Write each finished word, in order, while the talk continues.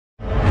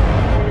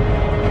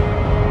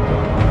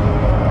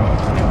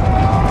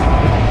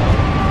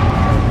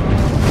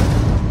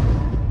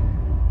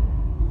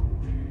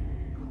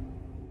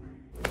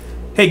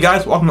Hey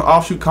guys, welcome to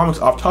Offshoot Comics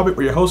Off Topic.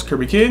 We're your hosts,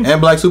 Kirby King.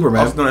 And Black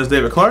Superman. Also known as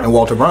David Clark. And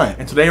Walter Bryant.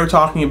 And today we're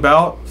talking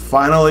about,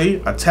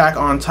 finally, Attack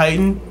on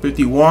Titan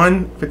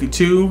 51,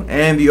 52,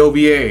 and the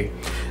OVA.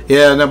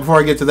 Yeah, now before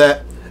I get to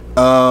that,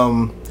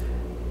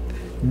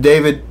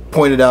 David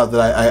pointed out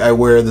that I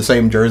wear the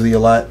same jersey a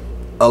lot.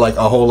 Like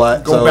a whole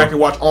lot. Go back and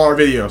watch all our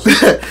videos.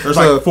 There's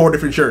like 4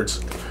 different shirts.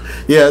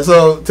 Yeah,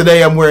 so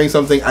today I'm wearing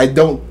something I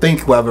don't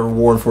think I've ever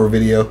worn for a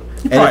video.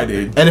 You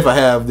probably did. And if I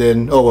have,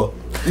 then, oh well.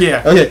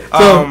 Yeah. Okay.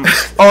 So,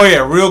 oh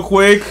yeah, real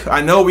quick.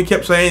 I know we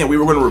kept saying that we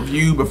were going to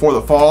review before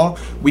the fall.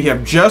 We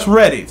have just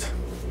read it.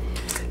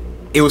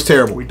 It was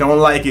terrible. We don't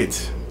like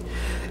it.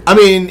 I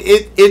mean,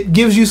 it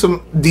gives you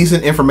some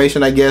decent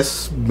information, I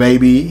guess,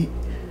 maybe,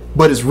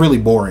 but it's really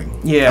boring.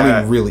 Yeah.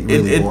 I mean,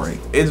 really boring.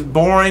 It's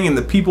boring, and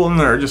the people in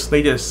there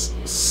they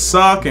just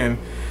suck, and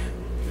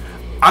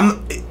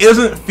it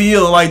doesn't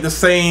feel like the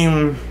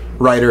same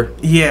writer.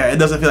 Yeah, it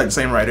doesn't feel like the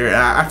same writer. And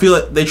I feel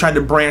like they tried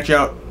to branch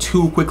out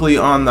too quickly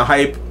on the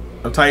hype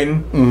of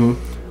Titan.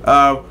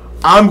 Mm-hmm.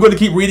 I'm going to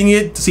keep reading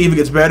it to see if it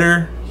gets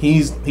better.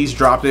 He's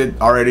dropped it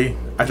already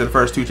after the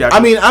first 2 chapters.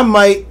 I mean, I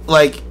might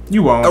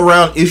you won't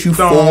around issue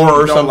 4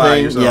 or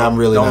something. Yeah, I'm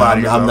really not.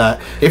 I'm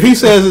not. If he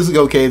says it's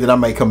okay, then I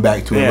might come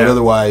back to it. But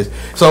otherwise,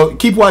 so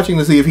keep watching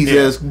to see if he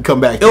says come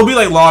back. It'll be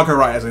like Log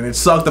Horizon. It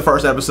sucked the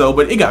first episode,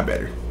 but it got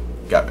better.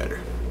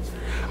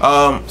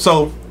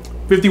 So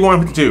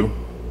 51, 52.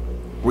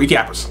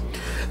 Recap us.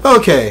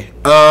 Okay.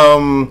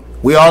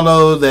 We all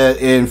know that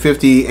in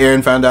 50,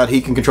 Eren found out he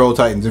can control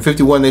Titans. In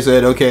 51, they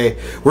said, okay,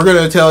 we're going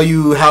to tell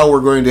you how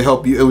we're going to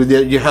help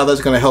you, how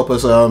that's going to help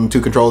us to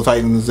control the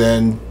Titans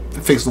and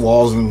fix the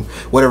walls and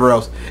whatever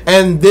else.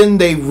 And then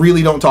they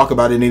really don't talk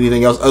about it in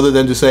anything else other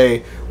than to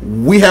say,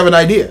 we have an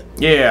idea.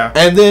 Yeah.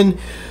 And then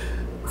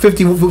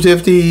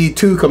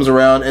 52 comes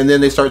around, and then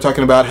they start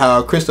talking about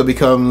how Krista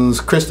becomes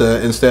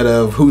Krista instead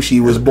of who she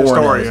was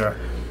born as.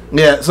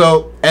 Yeah,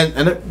 so,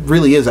 and it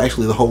really is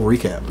actually the whole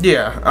recap.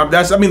 Yeah,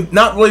 I mean,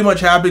 not really much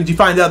happens. You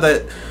find out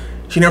that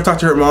she never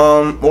talked to her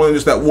mom, more than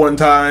just that one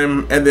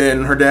time, and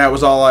then her dad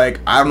was all like,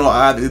 I don't know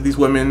either of these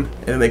women,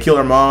 and then they kill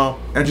her mom,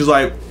 and she's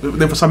like,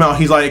 then somehow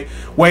he's like,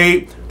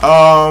 wait,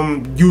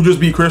 you just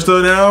be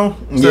Krista now,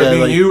 instead of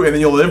being like, you, and then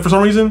you'll live for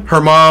some reason?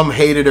 Her mom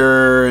hated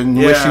her, and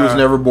wished she was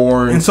never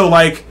born. And so,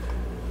 like,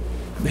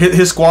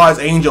 his squad's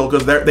Angel,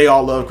 because they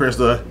all love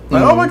Krista.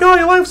 Like, oh my god,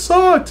 your life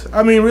sucked.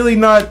 I mean, really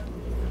not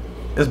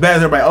as bad as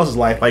everybody else's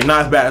life, like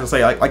not as bad as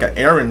say like an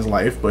Eren's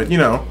life, but you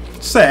know,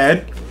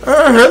 sad.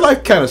 Her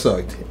life kind of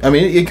sucked. I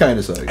mean, it kind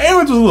of sucked.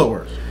 Eren's was a little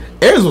worse.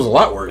 Eren's was a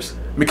lot worse.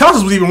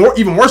 Mikasa's was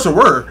even worse or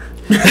worse.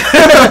 Because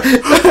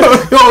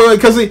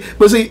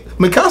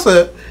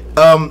Mikasa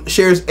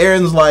shares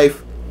Eren's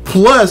life,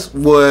 plus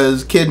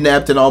was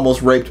kidnapped and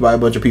almost raped by a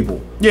bunch of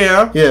people.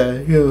 Yeah.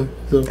 So.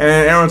 And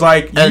Eren's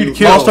like, and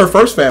lost her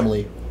first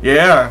family.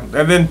 Yeah,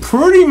 and then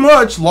pretty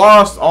much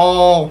lost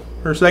all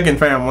her second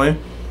family.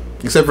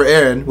 Except for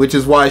Eren, which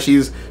is why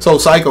she's so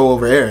psycho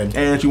over Eren.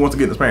 And she wants to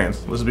get in his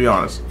pants, let's be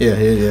honest. Yeah.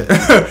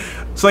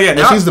 So yeah,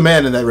 and she's the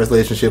man in that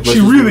relationship.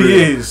 She really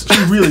is.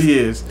 She really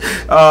is.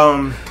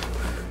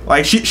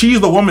 Like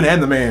she's the woman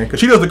and the man, because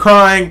she does the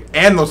crying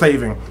and the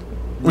saving,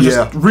 which is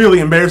really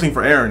embarrassing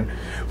for Eren.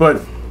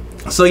 But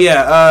so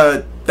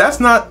yeah,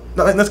 that's not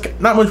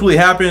much really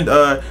happened.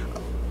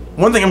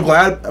 One thing I'm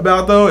glad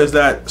about though is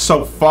that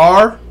so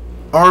far,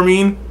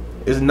 Armin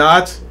is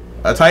not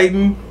a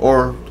Titan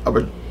or a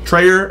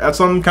betrayer at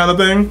some kind of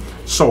thing.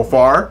 So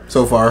far.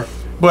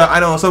 But I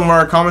know some of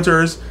our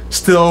commenters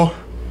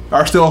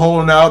are still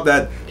holding out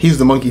that he's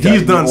the monkey Titan.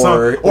 He's done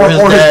something, or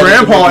his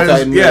grandpa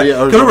is.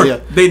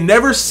 They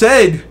never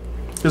said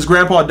his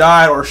grandpa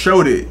died or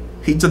showed it.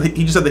 He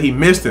just said that he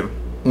missed him.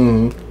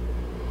 Mm-hmm.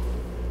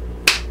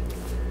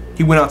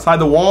 He went outside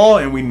the wall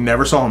and we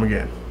never saw him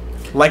again.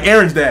 Like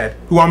Eren's dad,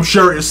 who I'm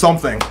sure is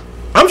something.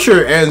 I'm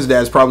sure Eren's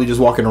dad's probably just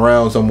walking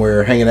around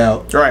somewhere, hanging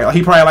out. Right,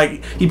 he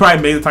probably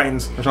made the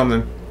Titans or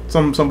something,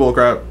 some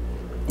bullcrap.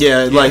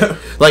 Yeah,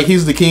 like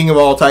he's the king of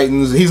all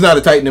Titans. He's not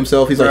a Titan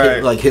himself. He's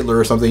like Hitler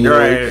or something. You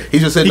know?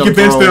 He's just sitting. He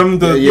convinced them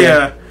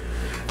to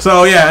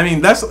So yeah, I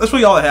mean that's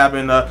really all that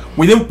happened.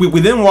 We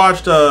then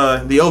watched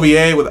the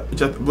OVA,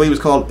 which I believe is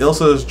called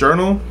Ilsa's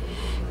Journal.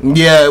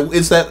 Yeah,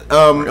 it's that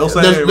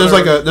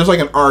there's like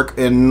an arc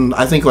in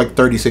I think like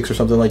 36 or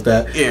something like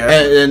that. Yeah,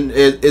 and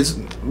it's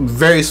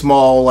very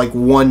small, like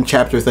 1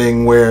 chapter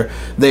thing where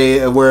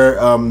this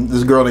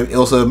girl named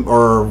Ilsa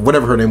or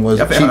whatever her name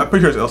was. I'm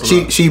pretty sure it's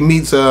Ilsa. She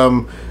meets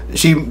her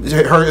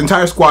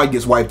entire squad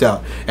gets wiped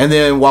out, and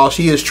then while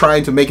she is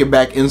trying to make it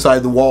back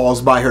inside the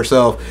walls by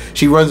herself,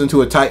 she runs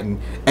into a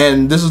Titan,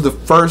 and this is the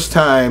first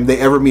time they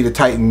ever meet a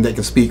Titan that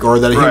can speak, or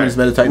that a human's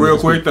met a Titan. Real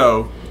quick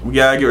though, we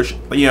gotta give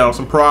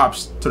some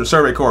props to the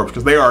Survey Corps,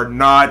 because they are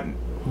not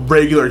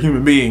regular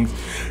human beings.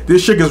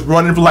 This chick is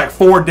running for like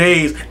 4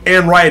 days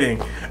and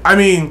writing. I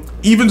mean,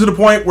 even to the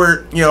point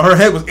where her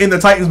head was in the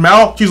Titan's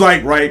mouth. She's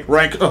like, right.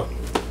 But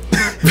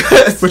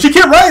she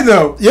kept writing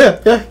though.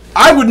 Yeah.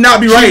 I would not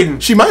be writing.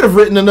 She might have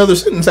written another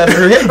sentence after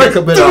her head got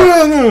a bit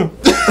off.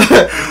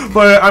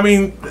 But I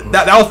mean,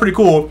 that was pretty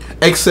cool.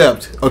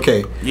 Except,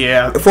 okay,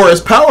 yeah, for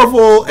as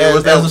powerful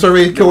as the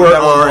Survey Killer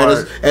are,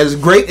 and as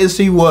great as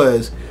she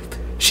was,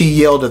 she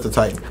yelled at the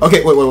Titan.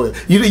 Okay, wait.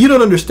 You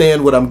don't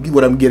understand what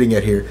I'm getting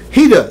at here.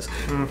 He does.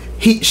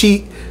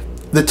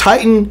 The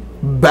Titan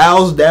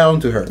bows down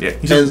to her. Yeah,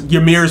 he says,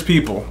 Ymir's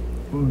people.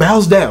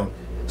 Bows down,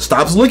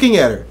 stops looking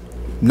at her,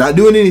 not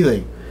doing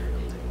anything.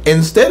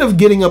 Instead of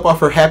getting up off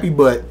her happy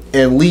butt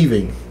and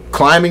leaving,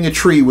 climbing a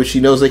tree, which she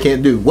knows they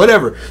can't do,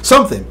 whatever,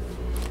 something,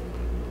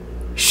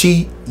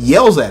 she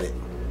yells at it.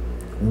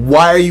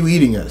 Why are you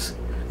eating us?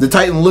 The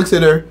Titan looks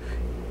at her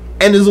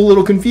and is a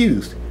little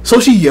confused. So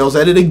she yells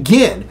at it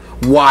again.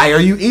 Why are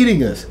you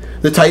eating us?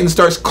 The Titan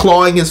starts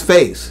clawing his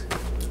face.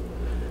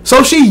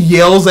 So she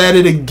yells at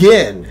it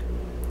again.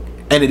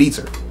 And it eats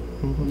her.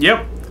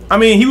 Yep. I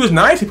mean, he was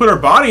nice. He put her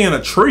body in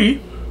a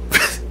tree.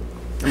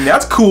 I mean,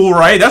 that's cool,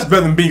 right? That's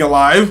better than being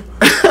alive.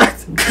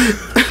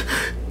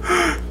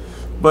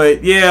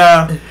 But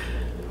yeah,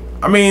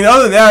 I mean,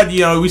 other than that, you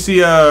know, we see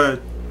the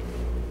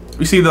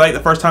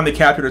first time they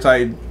captured a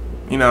Titan.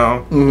 You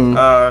know,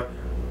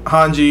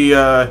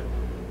 Hanji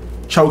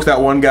chokes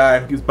that one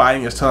guy. He's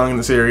biting his tongue in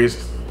the series.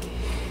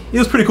 It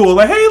was pretty cool.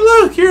 Like, hey,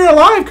 look, you're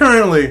alive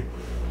currently.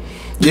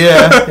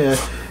 Yeah.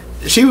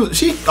 She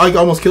like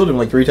almost killed him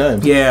like 3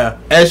 times. Yeah.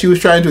 As she was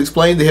trying to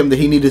explain to him that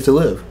he needed to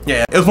live.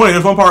 Yeah. It was funny.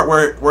 There's one part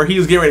where he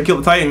was getting ready to kill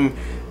the Titan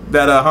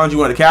that Hanji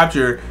wanted to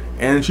capture,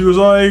 and she was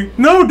like,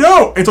 "No,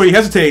 don't!" And so he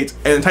hesitates,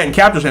 and the Titan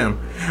captures him.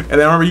 And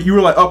then I remember you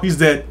were like, "Oh, he's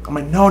dead." I'm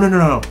like,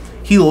 No.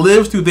 He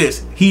lives through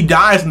this. He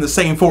dies in the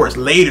same forest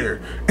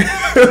later.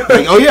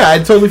 Like, oh yeah, I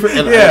totally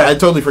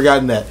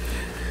forgotten that.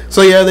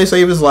 So yeah, they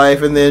save his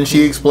life, and then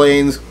she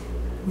explains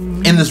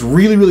in this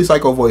really, really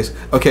psycho voice.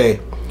 Okay,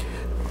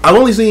 I've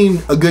only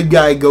seen a good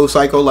guy go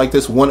psycho like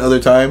this one other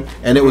time,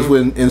 and it was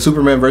when in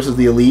Superman versus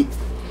the Elite,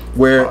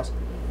 where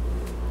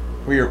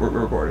we're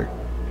recording.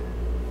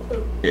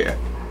 Yeah.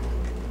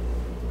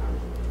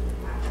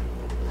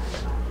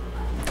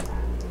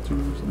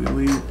 The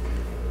Elite.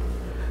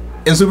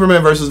 In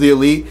Superman versus the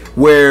Elite,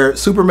 where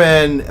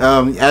Superman,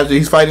 after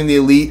he's fighting the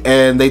Elite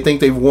and they think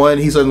they've won,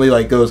 he suddenly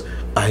like goes,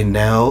 "I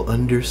now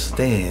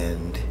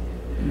understand.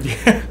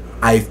 Yeah.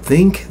 I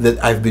think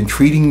that I've been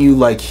treating you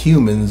like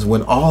humans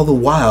when all the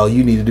while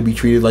you needed to be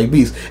treated like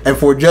beasts." And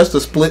for just a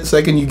split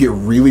second, you get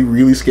really,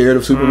 really scared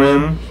of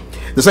Superman.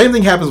 The same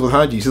thing happens with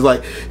Hanji. She's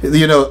like,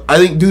 you know, I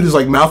think dude is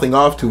like mouthing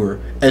off to her,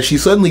 and she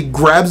suddenly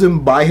grabs him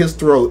by his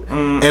throat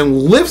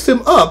and lifts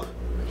him up,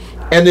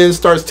 and then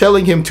starts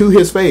telling him to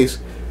his face,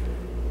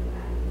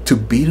 to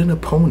beat an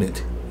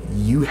opponent,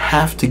 you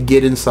have to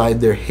get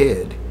inside their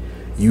head.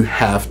 You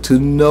have to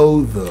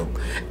know them.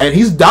 And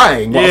he's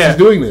dying while she's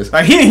doing this.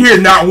 Like, he didn't hear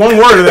not one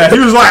word of that. He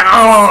was like,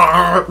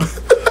 "Oh."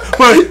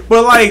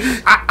 But like,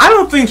 I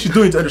don't think she's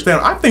doing it to understand.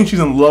 I think she's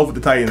in love with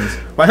the Titans.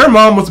 Like, her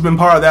mom must have been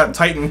part of that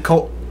Titan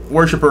cult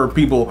worshiper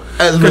people.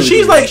 Because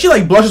she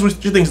blushes when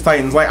she thinks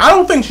Titans. Like, I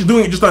don't think she's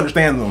doing it just to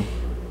understand them.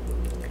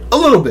 A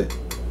little bit.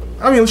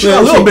 I mean,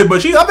 a little bit,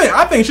 but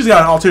I think she's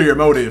got an ulterior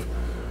motive.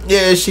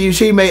 Yeah,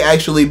 she may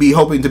actually be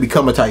hoping to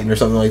become a Titan or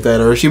something like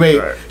that, or she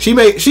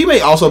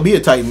may also be a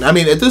Titan. I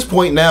mean, at this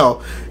point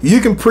now,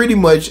 you can pretty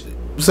much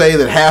say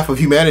that half of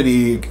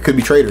humanity could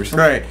be traitors.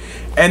 Right.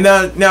 And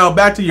now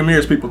back to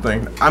Ymir's people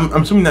thing. I'm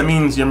assuming that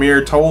means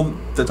Ymir told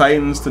the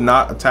Titans to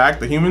not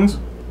attack the humans,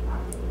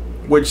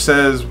 which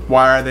says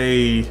why are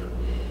they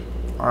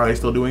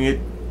still doing it?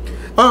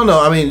 I don't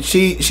know. I mean,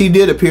 she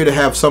did appear to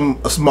have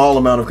a small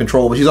amount of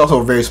control, but she's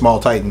also a very small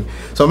Titan.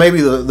 So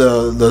maybe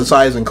the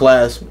size and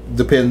class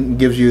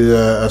gives you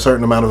a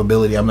certain amount of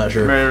ability. I'm not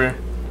sure. Maybe.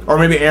 Or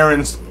maybe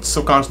Aaron's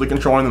subconsciously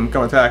controlling them to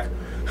come attack.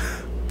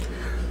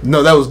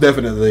 No, that was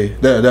definitely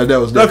that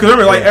was. No, because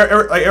remember,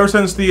 ever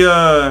since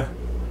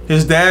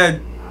his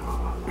dad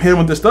hit him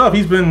with this stuff,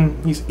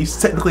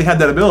 he's technically had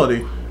that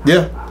ability.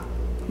 Yeah.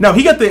 No,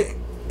 he got the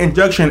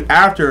injection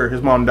after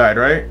his mom died,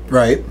 right?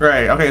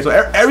 Right. Okay, so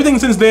everything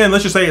since then,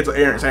 let's just say it's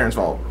Aaron's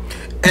fault.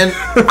 And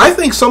I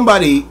think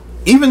somebody,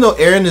 even though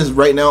Aaron is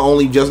right now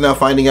only just now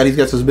finding out he's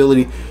got this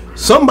ability,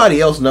 somebody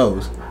else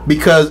knows,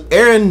 because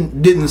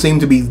Aaron didn't seem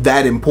to be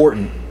that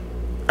important.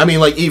 I mean,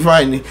 like, he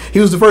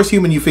was the first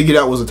human you figured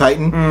out was a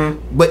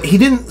Titan, but he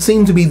didn't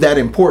seem to be that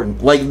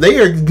important. Like, they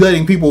are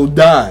letting people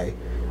die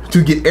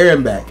to get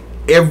Aaron back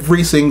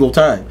every single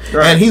time.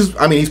 Right. And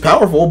he's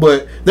powerful,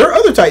 but there are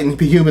other Titan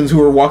humans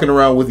who are walking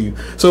around with you.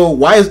 So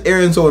why is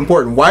Aaron so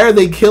important? Why are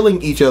they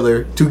killing each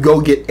other to go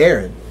get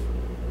Aaron?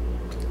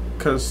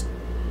 Because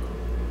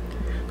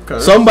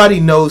somebody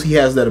knows he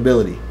has that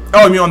ability.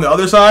 Oh, you mean on the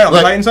other side, on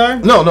the Titan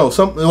side? No, on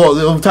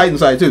the Titan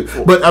side too.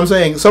 But I'm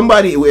saying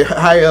somebody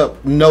high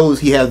up knows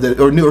he has that,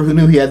 or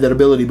knew he had that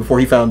ability before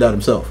he found out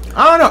himself.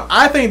 I don't know.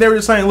 I think they were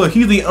just saying, look,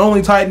 he's the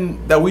only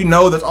Titan that we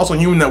know that's also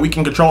human that we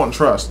can control and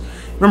trust.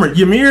 Remember,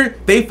 Ymir,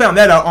 they found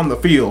that out on the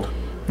field.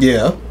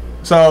 Yeah.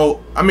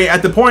 So, I mean,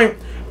 at the point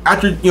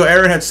after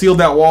Aaron had sealed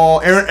that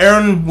wall,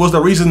 Aaron was the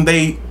reason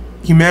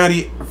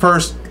humanity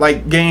first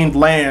gained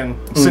land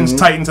since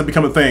Titans had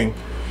become a thing.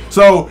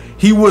 So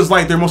he was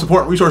like their most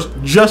important resource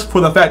just for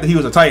the fact that he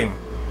was a Titan.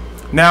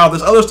 Now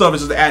this other stuff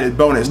is just added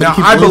bonus. But Now he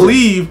keeps I losing.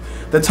 believe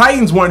the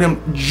Titans wanted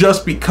him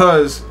just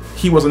because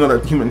he was another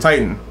human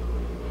Titan.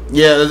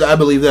 Yeah, I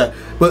believe that.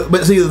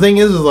 But see, the thing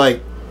is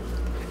like,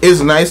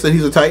 it's nice that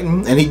he's a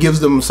Titan and he gives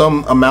them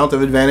some amount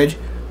of advantage,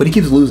 but he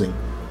keeps losing.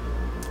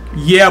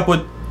 Yeah,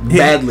 but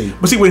badly.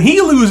 But see, when he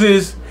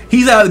loses,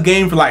 he's out of the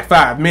game for like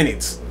 5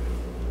 minutes.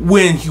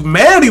 When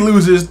humanity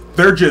loses,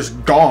 they're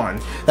just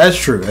gone. That's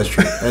true. That's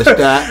true.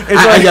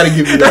 I gotta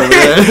give you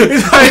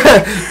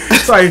that.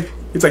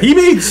 It's like he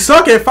may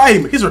suck at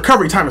fighting, but his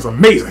recovery time is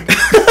amazing.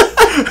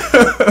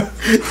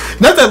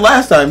 Not that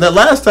last time. That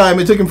last time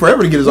it took him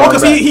forever to get his arm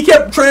back. Because he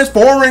kept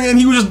transforming and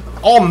he was just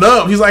all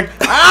nubbed. He's like,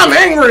 I'm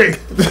angry.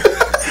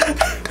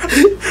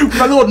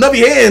 My little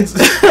nubby hands.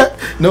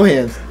 No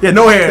hands. Yeah,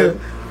 no hands.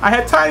 I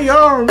had tiny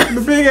arms and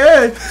a big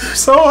head.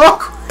 So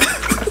awkward.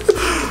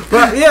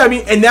 But yeah, I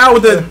mean, and now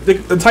with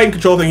the Titan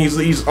control thing,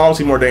 he's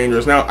obviously more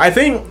dangerous. Now, I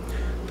think,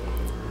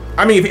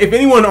 I mean, if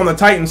anyone on the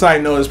Titan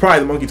side knows, it's probably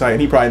the Monkey Titan.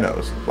 He probably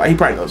knows. Like, he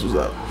probably knows what's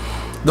up.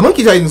 The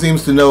Monkey Titan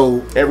seems to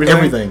know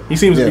everything. He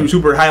seems to be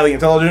super highly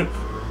intelligent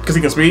because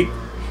he can speak.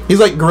 He's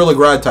like Gorilla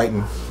Grodd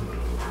Titan.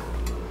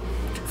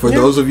 For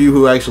those of you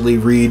who actually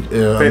read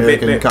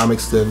American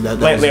comics, that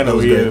know who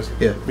he is.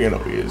 Yeah, we know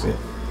who he is. Yeah.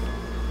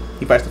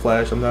 He fights the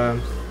Flash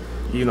sometimes.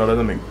 You know,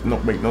 doesn't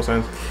make no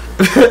sense.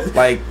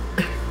 Like,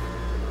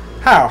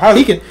 how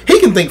he can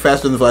think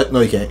faster than the Flash? No,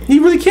 he can't. He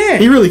really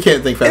can't. He really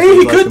can't think faster. And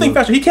he could think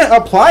faster. He can't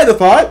apply the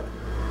thought.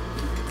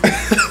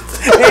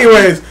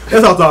 Anyways,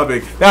 that's off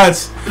topic.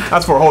 That's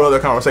for a whole other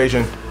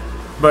conversation.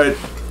 But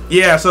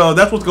yeah, so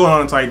that's what's going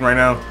on in Titan right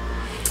now.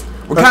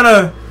 We're kind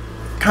of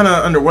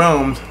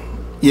underwhelmed.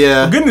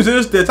 Yeah. The good news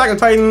is the Attack on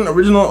Titan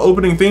original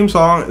opening theme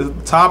song is at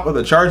the top of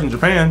the charts in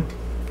Japan.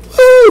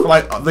 Woo! For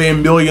like the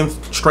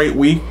millionth straight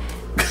week.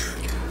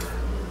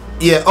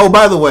 Yeah. Oh,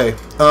 by the way,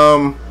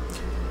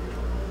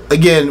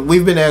 again,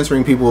 we've been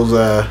answering people's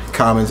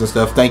comments and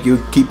stuff. Thank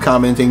you. Keep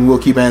commenting. We'll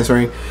keep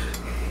answering.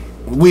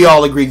 We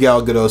all agree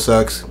Gal Gadot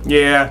sucks.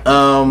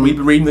 Yeah. We've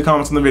been reading the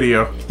comments in the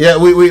video. Yeah,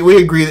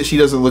 we agree that she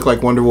doesn't look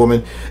like Wonder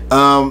Woman.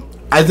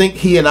 I think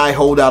he and I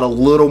hold out a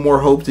little more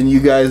hope than you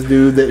guys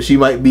do that she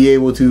might be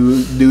able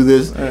to do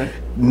this.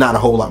 Not a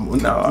whole lot more.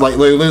 No, like a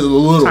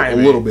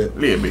little bit.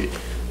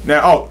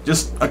 Now,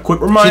 just a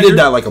quick reminder. She did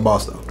die like a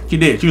boss, though. She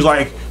did. She was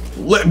like,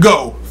 "Let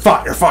go,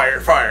 fire, fire,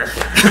 fire."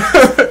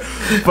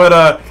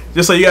 But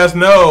just so you guys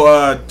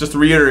know, just to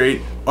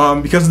reiterate,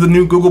 because of the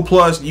new Google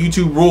Plus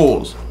YouTube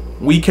rules,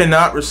 we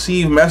cannot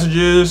receive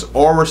messages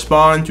or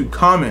respond to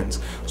comments.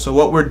 So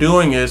what we're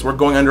doing is we're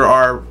going under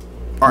our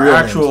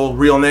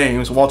real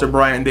names, Walter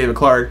Bryant and David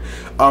Clark.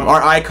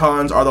 Our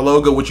icons are the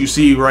logo, which you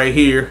see right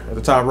here at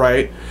the top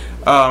right.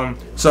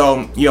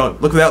 So, you know,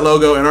 look at that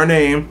logo and our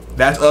name.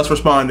 That's us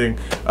responding.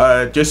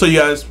 Just so you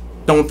guys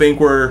don't think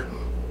we're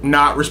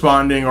not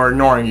responding or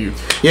ignoring you.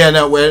 Yeah,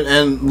 no,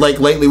 and like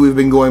lately we've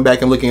been going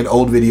back and looking at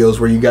old videos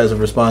where you guys have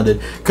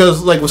responded.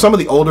 Because like with some of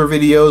the older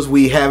videos,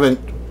 we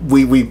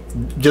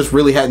just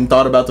really hadn't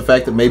thought about the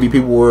fact that maybe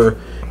people were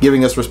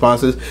giving us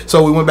responses.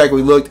 So we went back,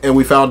 we looked, and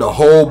we found a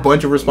whole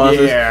bunch of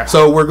responses. Yeah.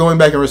 So we're going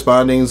back and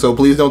responding. So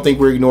please don't think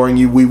we're ignoring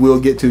you. We will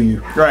get to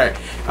you. Right.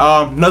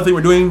 Nothing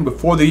we're doing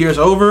before the year's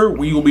over.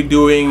 We will be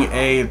doing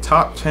a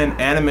top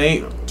 10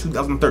 anime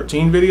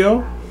 2013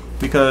 video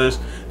because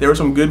there were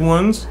some good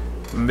ones.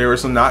 And there were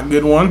some not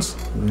good ones.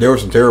 There were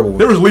some terrible ones.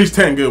 There was at least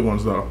 10 good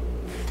ones though.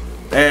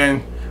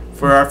 And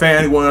for our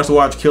fan who wanted us to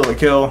watch Kill la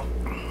Kill,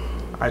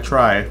 I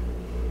tried.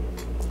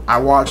 I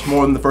watched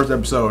more than the first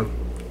episode.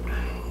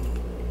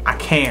 I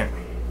can't,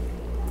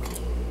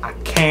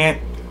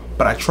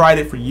 but I tried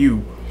it for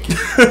you.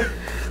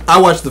 I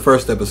watched the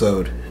first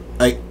episode.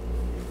 I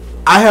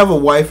have a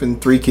wife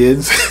and 3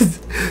 kids.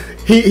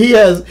 he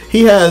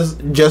has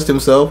just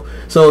himself,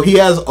 so he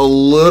has a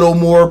little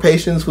more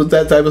patience with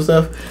that type of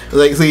stuff.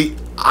 Like, see,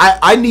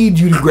 I need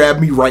you to grab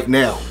me right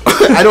now.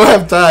 I don't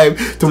have time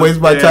to waste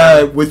my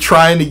time with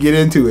trying to get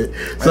into it.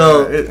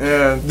 So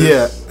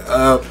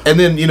and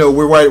then, you know,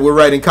 we're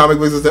writing comic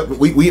books and stuff.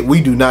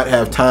 We do not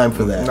have time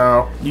for that.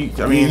 No,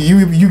 I mean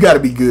you got to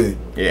be good.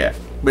 Yeah,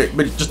 but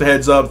just a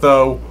heads up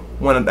though,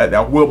 one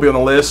that will be on the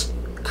list.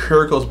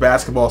 Kuriko's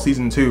Basketball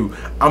Season 2.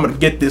 I'm gonna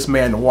get this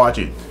man to watch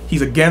it.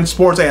 He's against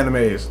sports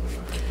animes.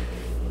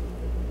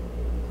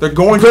 They're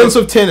going Prince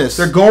of Tennis.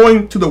 They're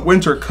going to the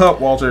Winter Cup,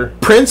 Walter.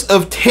 Prince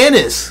of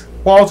Tennis.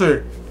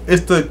 Walter,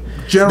 it's the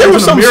generation. There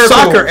was some of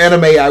soccer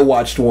anime I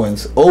watched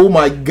once. Oh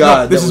my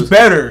god, no, this is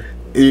better.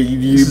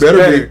 You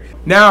better be.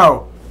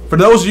 Now, for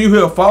those of you who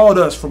have followed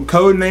us from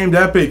Codenamed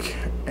Epic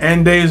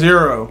and Day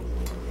Zero,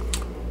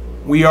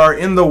 we are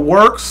in the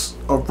works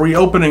of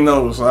reopening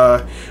those.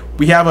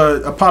 We have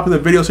a popular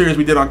video series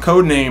we did on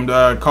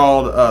Codenamed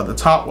called The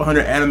Top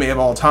 100 Anime of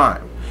All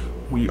Time.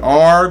 We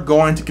are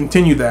going to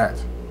continue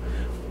that.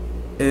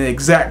 An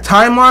exact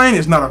timeline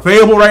is not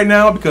available right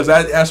now because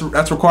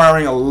that's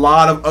requiring a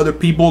lot of other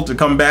people to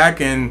come back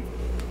and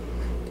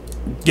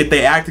get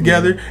their act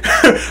together.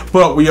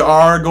 But we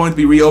are going to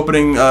be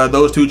reopening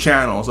those 2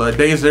 channels.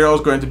 Day Zero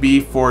is going to be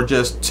for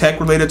just tech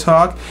related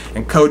talk,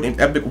 and Codenamed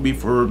Epic will be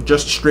for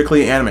just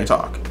strictly anime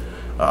talk.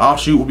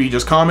 Offshoot will be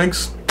just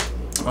comics.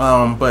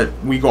 But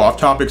we go off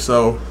topic,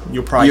 so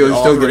you'll probably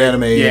still get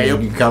anime. Yeah,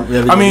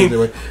 I mean,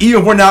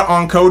 even if we're not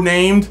on code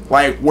named,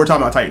 like we're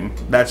talking about Titan.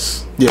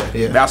 That's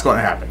that's going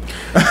to happen.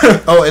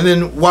 Oh, and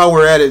then while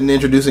we're at it and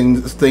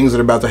introducing things that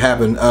are about to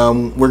happen,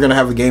 we're going to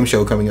have a game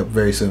show coming up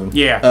very soon.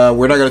 Yeah.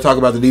 We're not going to talk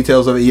about the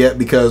details of it yet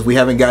because we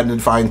haven't gotten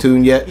it fine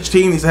tuned yet. Each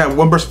team needs to have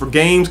one person for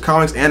games,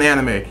 comics, and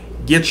anime.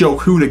 Get your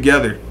crew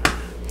together.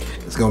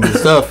 It's going to be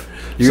stuff.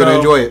 You're going to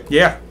enjoy it.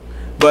 Yeah.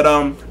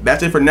 But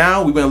that's it for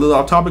now. We went a little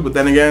off topic, but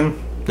then again,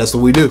 that's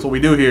what we do. That's what we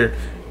do here.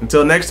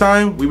 Until next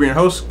time, we bring your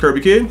host, Kirby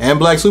Kid. And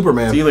Black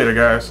Superman. See you later,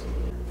 guys.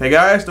 Hey,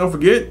 guys, don't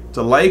forget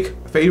to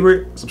like,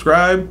 favorite,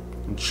 subscribe,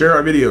 and share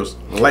our videos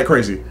like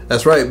crazy.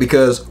 That's right,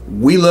 because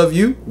we love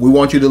you, we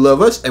want you to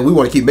love us, and we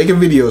want to keep making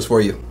videos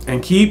for you.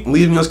 And keep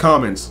leaving us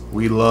comments.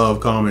 We love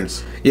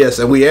comments. Yes,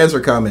 and we answer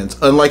comments.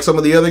 Unlike some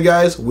of the other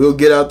guys, we'll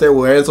get out there,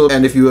 we'll answer,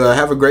 and if you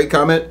have a great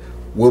comment,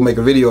 we'll make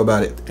a video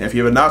about it. And if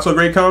you have a not so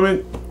great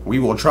comment, we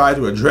will try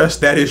to address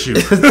that issue.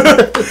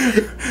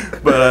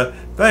 But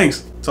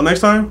thanks. Till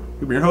next time,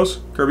 we've been your host,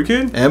 Kirby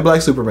Kid. And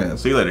Black Superman.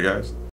 See you later, guys.